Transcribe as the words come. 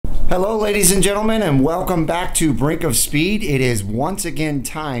Hello ladies and gentlemen, and welcome back to Brink of Speed. It is once again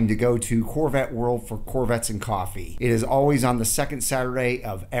time to go to Corvette World for Corvettes and Coffee. It is always on the second Saturday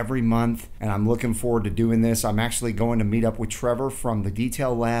of every month, and I'm looking forward to doing this. I'm actually going to meet up with Trevor from the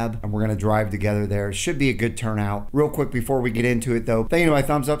detail lab, and we're going to drive together there. It should be a good turnout. Real quick before we get into it though, thank you to my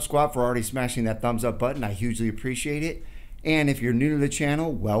Thumbs Up Squad for already smashing that thumbs up button. I hugely appreciate it. And if you're new to the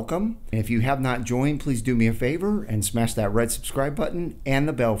channel, welcome. And if you have not joined, please do me a favor and smash that red subscribe button and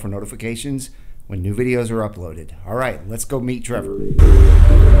the bell for notifications when new videos are uploaded. All right, let's go meet Trevor.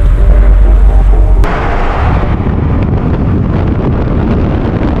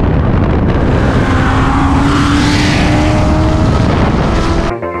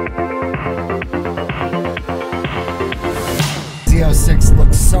 Z06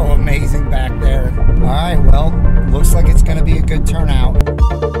 looks so amazing back there. All right, well, looks like it's going to be a good turnout.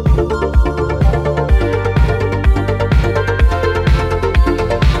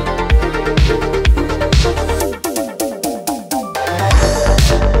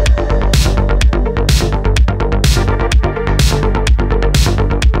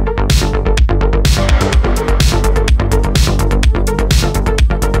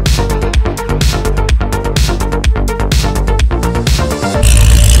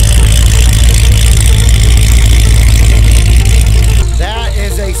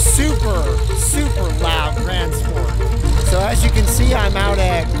 Super loud Grand Sport. So as you can see, I'm out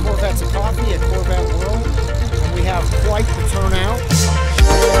at Corvettes and Coffee at Corvette World, and we have quite the turnout.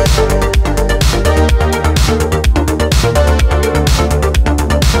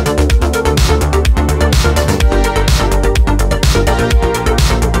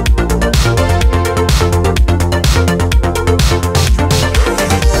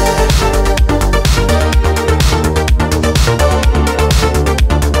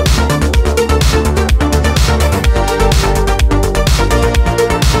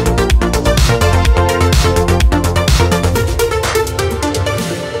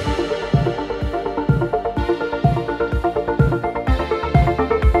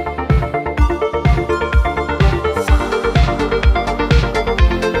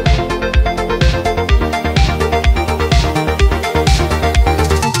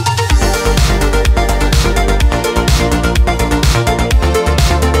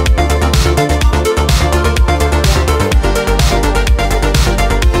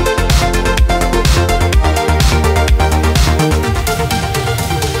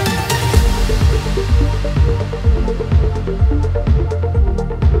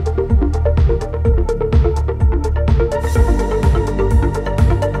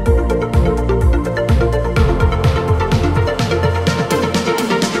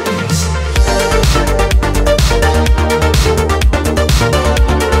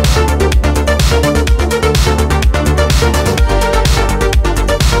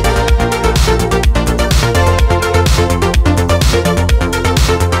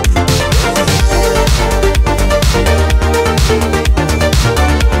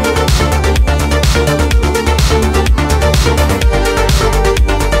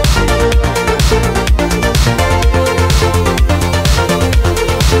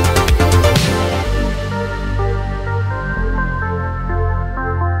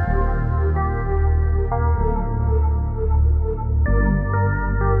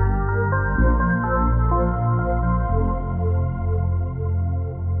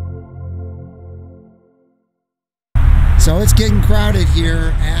 So it's getting crowded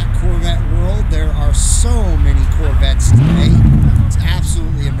here at Corvette World. There are so many Corvettes today. It's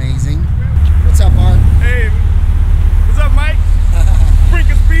absolutely amazing. What's up, Mark? Hey, what's up, Mike?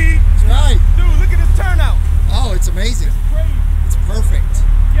 Brink of Speed. That's right. Dude, look at this turnout. Oh, it's amazing. It's crazy. It's perfect.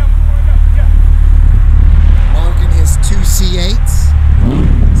 Yeah, I'm going up. Yeah. Mark and his two C8s.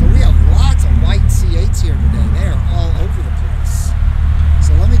 So we have lots of white C8s here today. They are all over the place.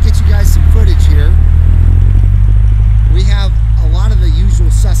 So let me get you guys some footage here. We have a lot of the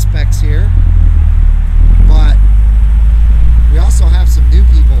usual suspects here, but we also have some new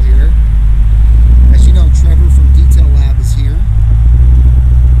people here. As you know, Trevor from Detail Lab is here.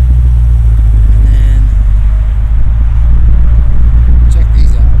 And then, check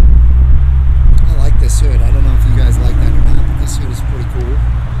these out. I like this hood. I don't know if you guys like that or not, but this hood is pretty cool.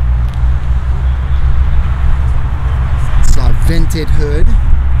 It's a vented hood.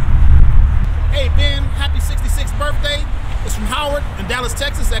 Hey, Ben, happy 66th birthday. It's from Howard in Dallas,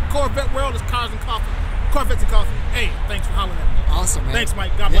 Texas at Corvette World. It's Cars and Coffee. Corvettes and Coffee. Hey, thanks for hollering at me. Awesome, man. Thanks,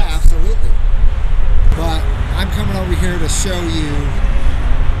 Mike. God bless. Yeah, absolutely. But I'm coming over here to show you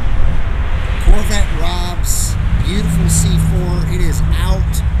Corvette Rob's beautiful C4. It is out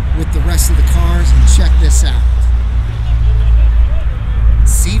with the rest of the cars, and check this out.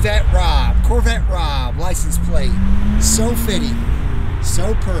 Vette Rob, Corvette Rob, license plate. So fitting,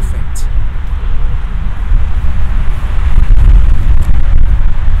 so perfect.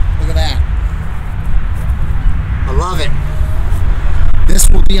 Look at that. I love it. This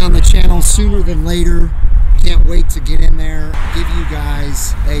will be on the channel sooner than later. Can't wait to get in there, give you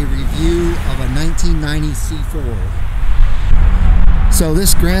guys a review of a 1990 C4. So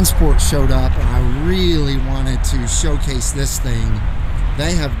this Grand Sport showed up and I really wanted to showcase this thing.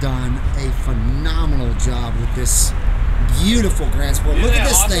 They have done a phenomenal job with this beautiful Grand Sport. Look at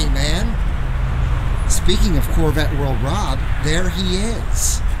this thing, man. Speaking of Corvette World Rob, there he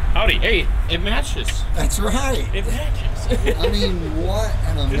is. Howdy. Hey, it matches. That's right. It matches. I mean, what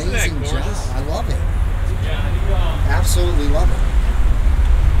an amazing job. I love it. Yeah, Absolutely love it.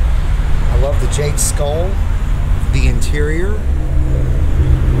 I love the jade skull, the interior,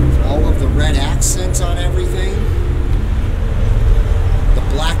 all of the red accents on everything, the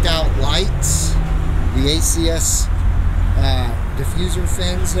blacked out lights, the ACS diffuser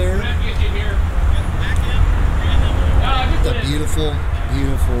fins there, the beautiful,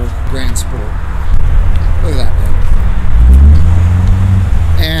 beautiful Grand Sport. Look at that thing.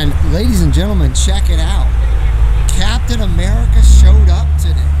 And ladies and gentlemen, check it out. Captain America showed up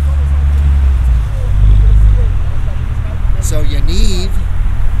today. So Yaniv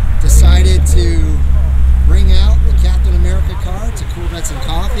decided to bring out the Captain America car to Corvettes and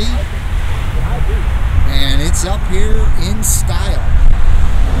Coffee. And it's up here in style.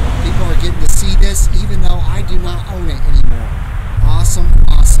 People are getting to see this even though I do not own it anymore. Awesome,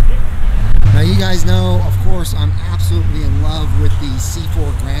 awesome. Now you guys know, of course, I'm absolutely in love with the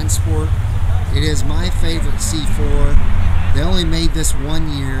C4 Grand Sport. It is my favorite C4. They only made this 1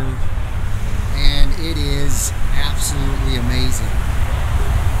 year, and it is absolutely amazing.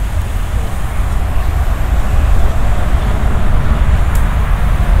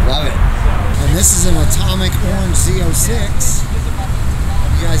 Love it. And this is an atomic orange Z06.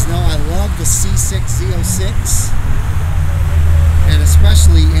 You guys know I love the C6 Z06. And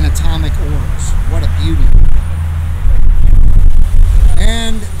especially in atomic orange. What a beauty.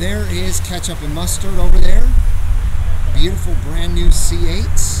 And there is ketchup and mustard over there. Beautiful brand new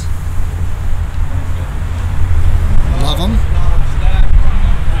C8s. Love them.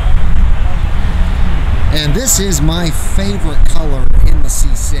 And this is my favorite color in the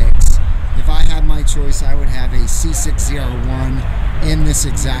C6. If I had my choice, I would have a C601 in this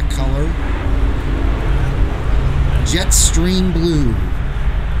exact color. Jetstream Blue.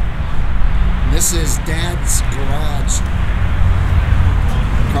 This is Dad's garage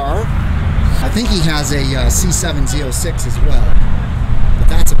car. I think he has a C7 Z06 as well. But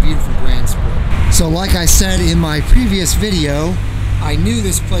that's a beautiful Grand Sport. So like I said in my previous video, I knew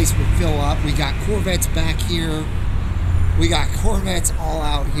this place would fill up. We got Corvettes back here. We got Corvettes all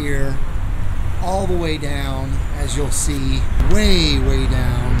out here. All the way down, as you'll see. Way, way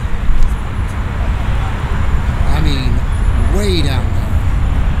down. I mean, way down there.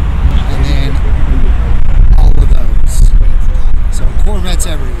 And then all of those. So Corvettes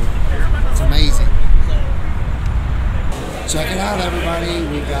everywhere. It's amazing. Check it out, everybody.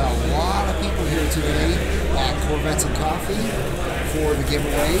 We've got a lot of people here today at Corvettes and Coffee for the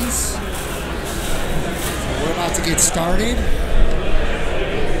giveaways. So we're about to get started.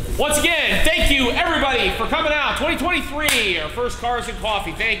 Once again, thank you everybody for coming out. 2023, our first Cars and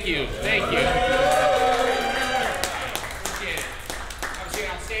Coffee. Thank you. Thank you. Appreciate it. Obviously, an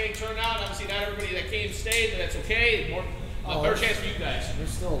outstanding turnout. Obviously, not everybody that came stayed, but that's okay. More, better chance for you guys. There's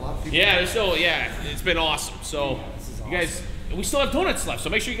still a lot of people. Yeah, there's still, yeah, it's been awesome. So, you guys, we still have donuts left, so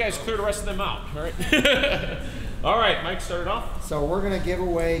make sure you guys clear the rest of them out. All right. All right, Mike, start it off. So we're gonna give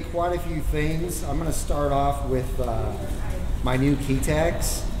away quite a few things. I'm gonna start off with my new key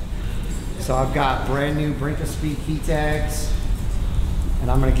tags. So I've got brand new Brink of Speed key tags,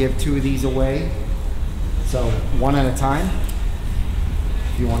 and I'm gonna give 2 of these away. So one at a time.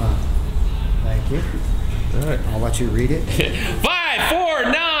 If you wanna, thank you. All right. I'll let you read it.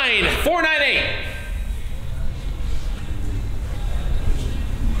 549498.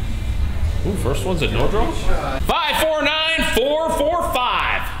 Ooh, first one's a no draw.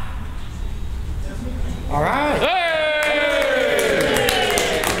 549445. All right. Hey!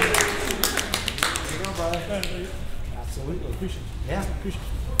 Absolutely. Yeah.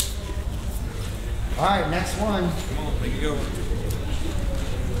 All right, next one. Come on, make it go.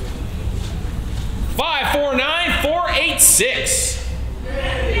 549486.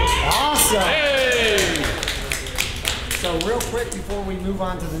 Awesome. Hey! So real quick before we move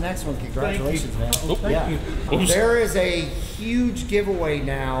on to the next one, congratulations, man. Thank you. There is a huge giveaway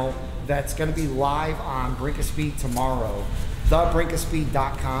now that's going to be live on Brink of Speed tomorrow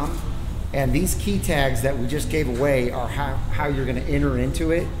thebrinkofspeed.com. And these key tags that we just gave away are how you're going to enter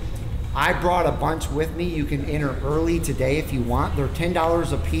into it. I brought a bunch with me. You can enter early today if you want. They're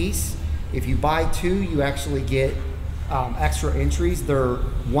 $10 a piece. If you buy 2, you actually get extra entries. They're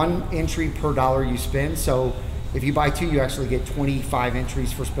 1 entry per dollar you spend. So if you buy 2, you actually get 25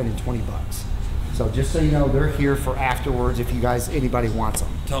 entries for spending 20 bucks. So just so you know, they're here for afterwards if you guys, anybody wants them.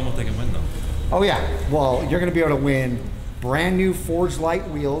 Tell them what they can win though. Oh yeah, well, you're gonna be able to win brand new Forged Light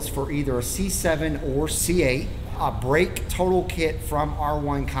wheels for either a C7 or C8, a brake total kit from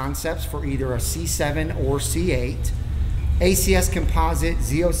R1 Concepts for either a C7 or C8, ACS Composite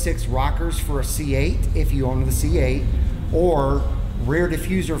Z06 rockers for a C8 if you own the C8, or rear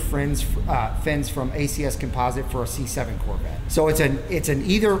diffuser fins from ACS Composite for a C7 Corvette. So it's an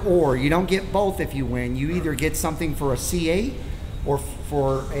either or. You don't get both if you win. You either get something for a C8 or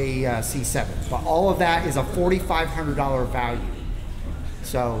for a C7. But all of that is a $4,500 value.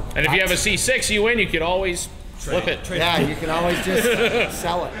 So. And if you have a C6 you win, you can always flip it. Yeah, you can always just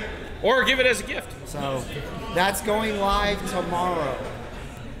sell it. Or give it as a gift. So that's going live tomorrow.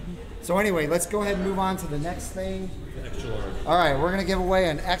 So anyway, let's go ahead and move on to the next thing. All right, we're gonna give away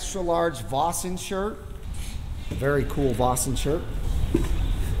an extra large Vossen shirt. Very cool Vossen shirt.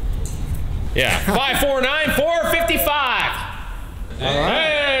 Yeah, 549-455. All right.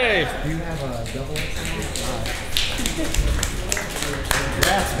 Hey! Do you have a double XL? All right.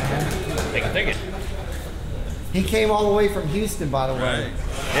 Congrats, man. Take it. He came all the way from Houston, by the way. Right.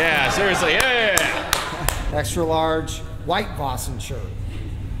 Yeah, seriously, yeah. Extra large white Vossen shirt.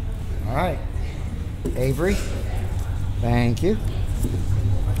 All right. Avery. Thank you.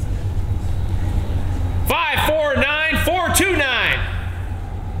 549-429.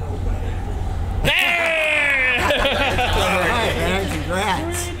 Hey! All right, man.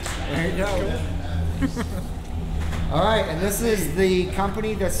 Congrats. There you go. All right, and this is the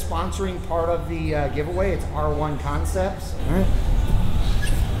company that's sponsoring part of the giveaway. It's R1 Concepts. All right.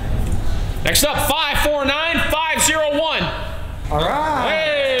 Next up, 549-501. All right.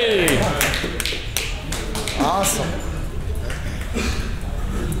 Hey! Awesome.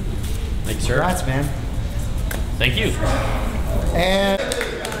 Thanks, sir. Congrats, man. Thank you. And I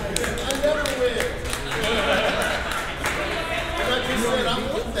never win. Like you said, I'm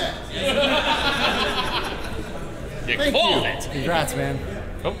with that. You Thank called you. it. congrats, man.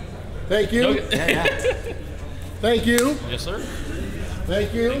 Oh, Thank you. Yeah. Thank you. yes, sir.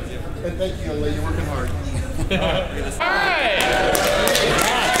 Thank you. And thank you, young lady. You're working hard. All right.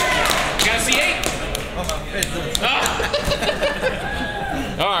 You got a C8?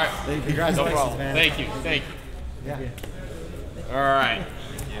 All right. Congratulations, No problem. man. Thank you. Yeah. All right.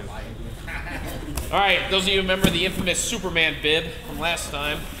 All right. Those of you who remember the infamous Superman bib from last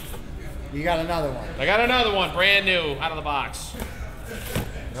time, You got another one. I got another one, brand new, out of the box.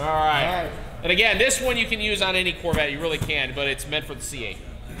 All right. All right. And again, this one you can use on any Corvette. You really can, but it's meant for the C8.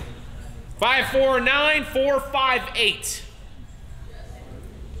 549-458.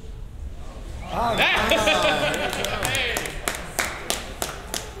 Oh, Hey.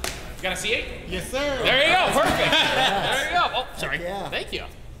 You got a C8? Yes, sir. There you go. Perfect. There you go. Oh, sorry. Yeah. Thank you.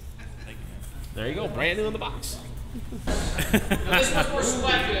 There you go. Brand new in the box. Now, this one's more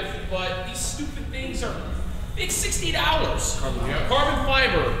selective, but these stupid things are big $60. Carbon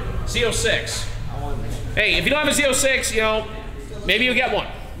fiber Z06. Hey, if you don't have a Z06, you know, maybe you'll get one.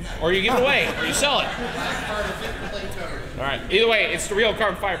 Or you give it away, or you sell it. All right. Either way, it's the real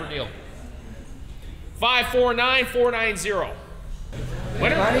carbon fiber deal. 549-490.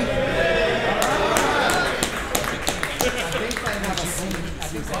 Winner? Buddy?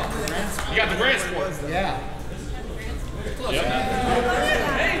 You got the grand sport. Yeah.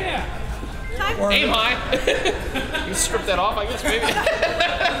 Hey, yeah. Aim high. You strip that off, I guess, maybe.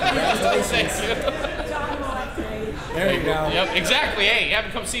 Thank you. There you go. Yep, exactly. Hey, you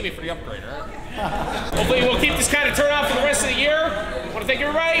haven't come see me for the upgrade, all right? Hopefully we'll keep this kind of turnout for the rest of the year. I want to thank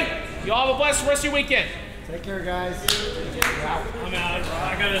everybody. You all have a blessed rest of your weekend. Take care, guys. I'm out.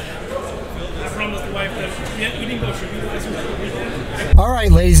 I promised the wife that you didn't go shoot. All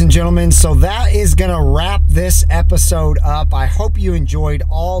right, ladies and gentlemen, so that is going to wrap this episode up. I hope you enjoyed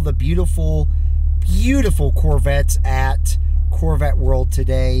all the beautiful, beautiful Corvettes at Corvette World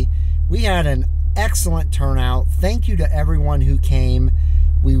today. We had an excellent turnout. Thank you to everyone who came.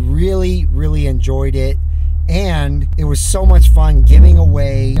 We really, really enjoyed it. And it was so much fun giving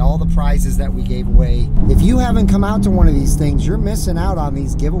away all the prizes that we gave away. If you haven't come out to one of these things, you're missing out on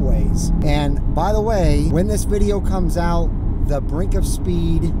these giveaways. And by the way, when this video comes out, the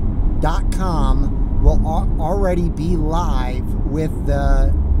brinkofspeed.com will already be live with the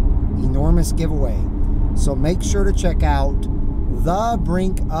enormous giveaway. So make sure to check out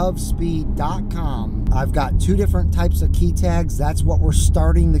thebrinkofspeed.com. I've got 2 different types of key tags. That's what we're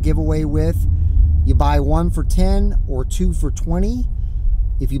starting the giveaway with. You buy 1 for 10 or 2 for 20.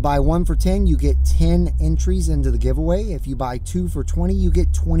 If you buy 1 for 10, you get 10 entries into the giveaway. If you buy 2 for 20, you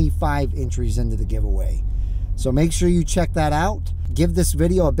get 25 entries into the giveaway. So make sure you check that out. Give this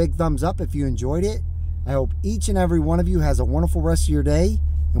video a big thumbs up if you enjoyed it. I hope each and every one of you has a wonderful rest of your day,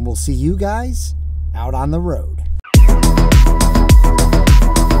 and we'll see you guys out on the road.